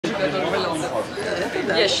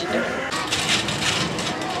Yes, she did.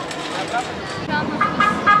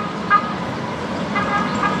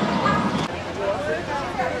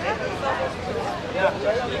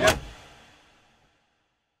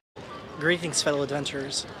 Greetings fellow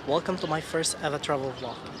adventurers, welcome to my first ever travel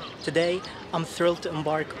vlog. Today, I'm thrilled to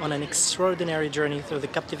embark on an extraordinary journey through the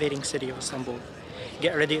captivating city of Istanbul.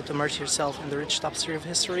 Get ready to immerse yourself in the rich tapestry of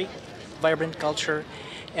history, vibrant culture,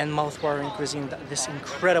 and mouth-watering cuisine that this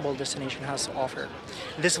incredible destination has to offer.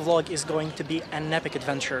 This vlog is going to be an epic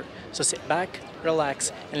adventure, so sit back,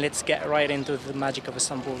 relax, and let's get right into the magic of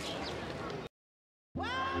Istanbul.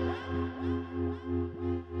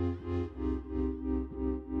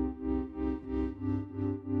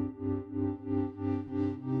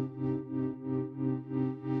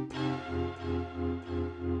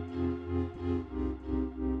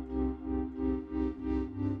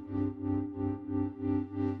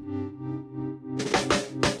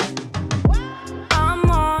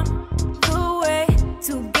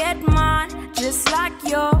 Just like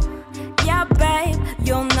you, yeah babe,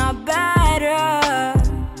 you're not better.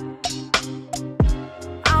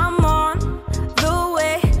 I'm on the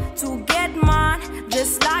way to get mine.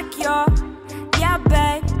 Just like you, yeah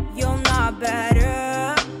babe, you're not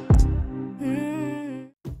better.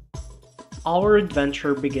 Our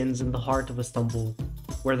adventure begins in the heart of Istanbul,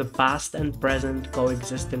 where the past and present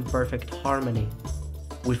coexist in perfect harmony.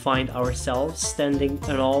 We find ourselves standing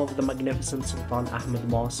in awe of the magnificent Sultan Ahmed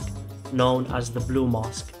Mosque, known as the Blue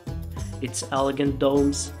Mosque. Its elegant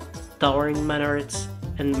domes, towering minarets,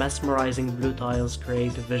 and mesmerizing blue tiles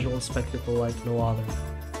create a visual spectacle like no other.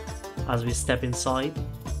 As we step inside,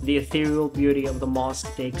 the ethereal beauty of the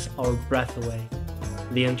mosque takes our breath away.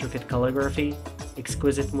 The intricate calligraphy,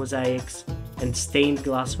 exquisite mosaics, and stained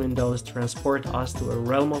glass windows transport us to a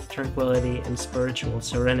realm of tranquility and spiritual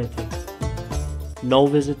serenity. No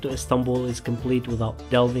visit to Istanbul is complete without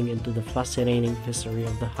delving into the fascinating history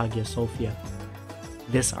of the Hagia Sophia.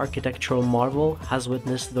 This architectural marvel has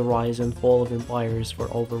witnessed the rise and fall of empires for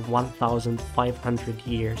over 1,500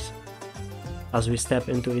 years. As we step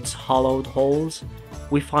into its hollowed halls,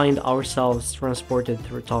 we find ourselves transported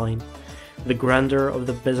through time. The grandeur of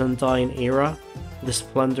the Byzantine era, the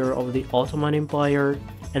splendor of the Ottoman Empire,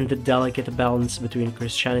 and the delicate balance between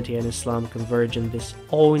Christianity and Islam converge in this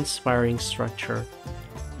awe-inspiring structure.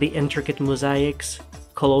 The intricate mosaics,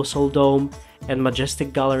 colossal dome, and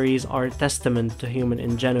majestic galleries are a testament to human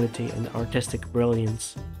ingenuity and artistic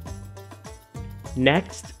brilliance.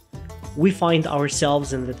 Next, we find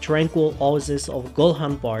ourselves in the tranquil oasis of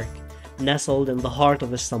Gulhan Park, nestled in the heart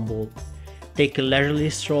of Istanbul. Take a leisurely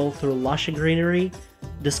stroll through lush greenery,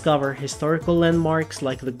 discover historical landmarks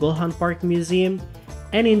like the Gulhan Park Museum,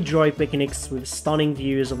 and enjoy picnics with stunning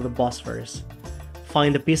views of the Bosphorus.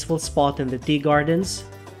 Find a peaceful spot in the tea gardens,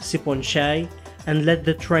 sip on chai, and let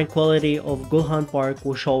the tranquility of Gulhan Park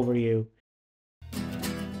wash over you.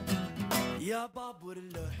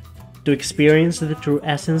 To experience the true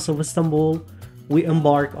essence of Istanbul, we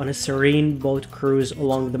embark on a serene boat cruise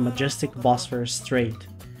along the majestic Bosphorus Strait.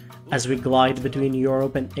 As we glide between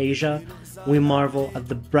Europe and Asia, we marvel at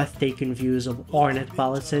the breathtaking views of ornate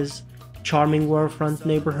palaces, charming waterfront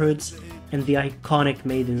neighborhoods, and the iconic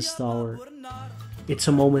Maiden's Tower. It's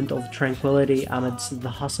a moment of tranquility amidst the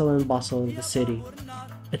hustle and bustle of the city,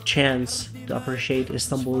 a chance to appreciate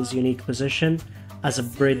Istanbul's unique position as a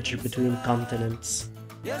bridge between continents.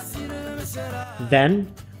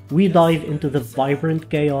 Then, we dive into the vibrant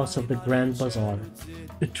chaos of the Grand Bazaar,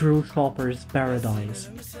 a true shopper's paradise.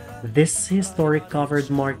 This historic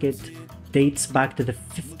covered market dates back to the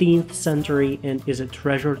 15th century and is a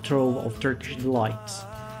treasure trove of Turkish delights.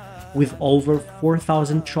 With over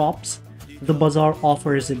 4,000 shops, the bazaar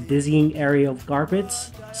offers a dizzying array of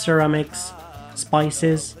carpets, ceramics,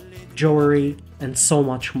 spices, jewelry, and so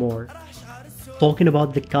much more. Talking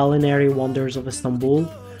about the culinary wonders of Istanbul,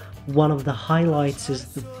 one of the highlights is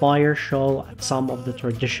the fire show at some of the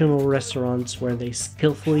traditional restaurants where they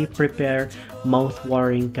skillfully prepare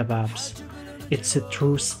mouth-watering kebabs. It's a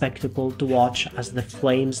true spectacle to watch as the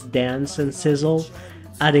flames dance and sizzle,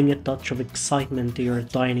 adding a touch of excitement to your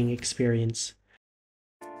dining experience.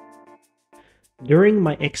 During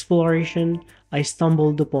my exploration, I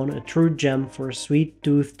stumbled upon a true gem for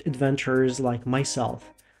sweet-toothed adventurers like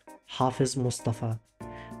myself, Hafiz Mustafa.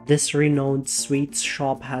 This renowned sweets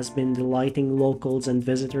shop has been delighting locals and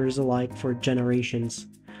visitors alike for generations.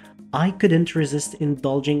 I couldn't resist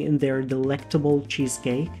indulging in their delectable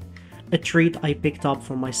cheesecake, a treat I picked up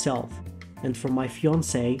for myself, and for my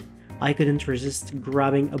fiancée, I couldn't resist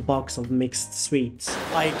grabbing a box of mixed sweets.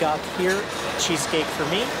 I got here cheesecake for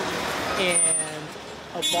me and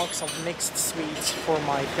a box of mixed sweets for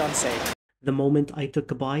my fiancée. The moment I took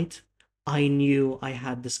a bite, I knew I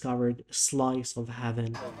had discovered a slice of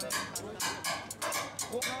heaven.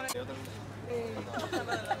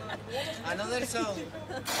 Another song.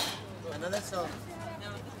 Another song.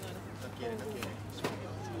 Okay, okay.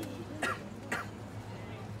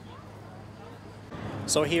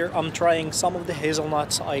 So here I'm trying some of the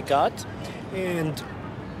hazelnuts I got, and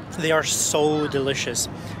they are so delicious.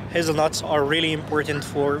 Hazelnuts are really important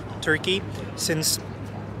for Turkey, since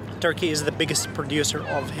Turkey is the biggest producer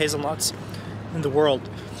of hazelnuts in the world.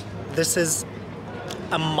 This is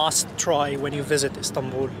a must try when you visit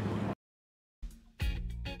Istanbul.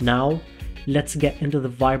 Now, let's get into the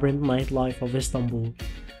vibrant nightlife of Istanbul.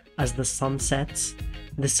 As the sun sets,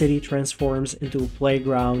 the city transforms into a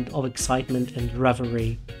playground of excitement and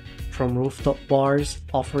revelry. From rooftop bars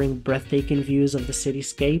offering breathtaking views of the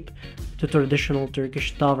cityscape to traditional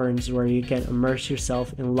Turkish taverns where you can immerse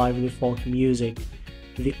yourself in lively folk music,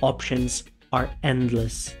 the options are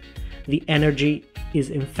endless. The energy is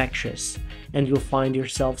infectious, and you'll find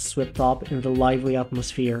yourself swept up in the lively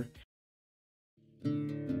atmosphere.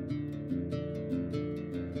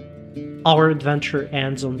 Our adventure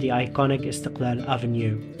ends on the iconic Istiklal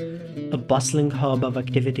Avenue, a bustling hub of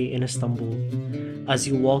activity in Istanbul. As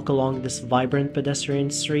you walk along this vibrant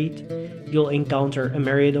pedestrian street, you'll encounter a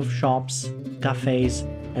myriad of shops, cafes,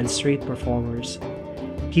 and street performers.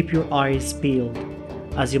 Keep your eyes peeled,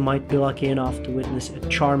 as you might be lucky enough to witness a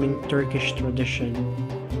charming Turkish tradition.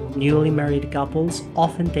 Newly married couples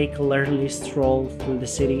often take a leisurely stroll through the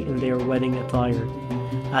city in their wedding attire,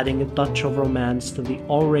 adding a touch of romance to the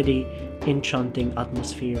already enchanting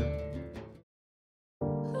atmosphere.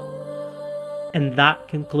 And that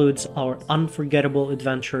concludes our unforgettable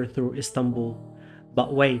adventure through Istanbul.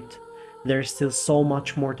 But wait, there's still so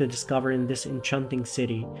much more to discover in this enchanting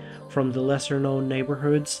city, from the lesser-known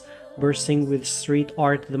neighborhoods bursting with street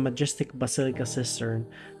art to the majestic Basilica Cistern,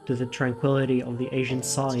 to the tranquility of the Asian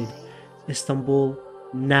side. Istanbul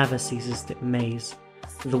never ceases to amaze.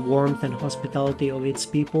 The warmth and hospitality of its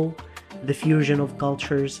people, the fusion of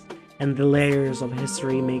cultures, and the layers of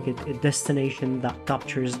history make it a destination that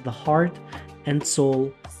captures the heart and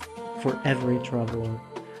soul for every traveler.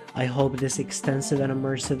 I hope this extensive and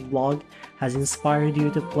immersive vlog has inspired you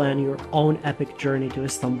to plan your own epic journey to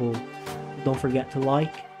Istanbul. Don't forget to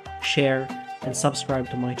like, share, and subscribe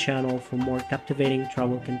to my channel for more captivating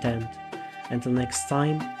travel content. Until next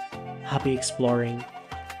time, happy exploring.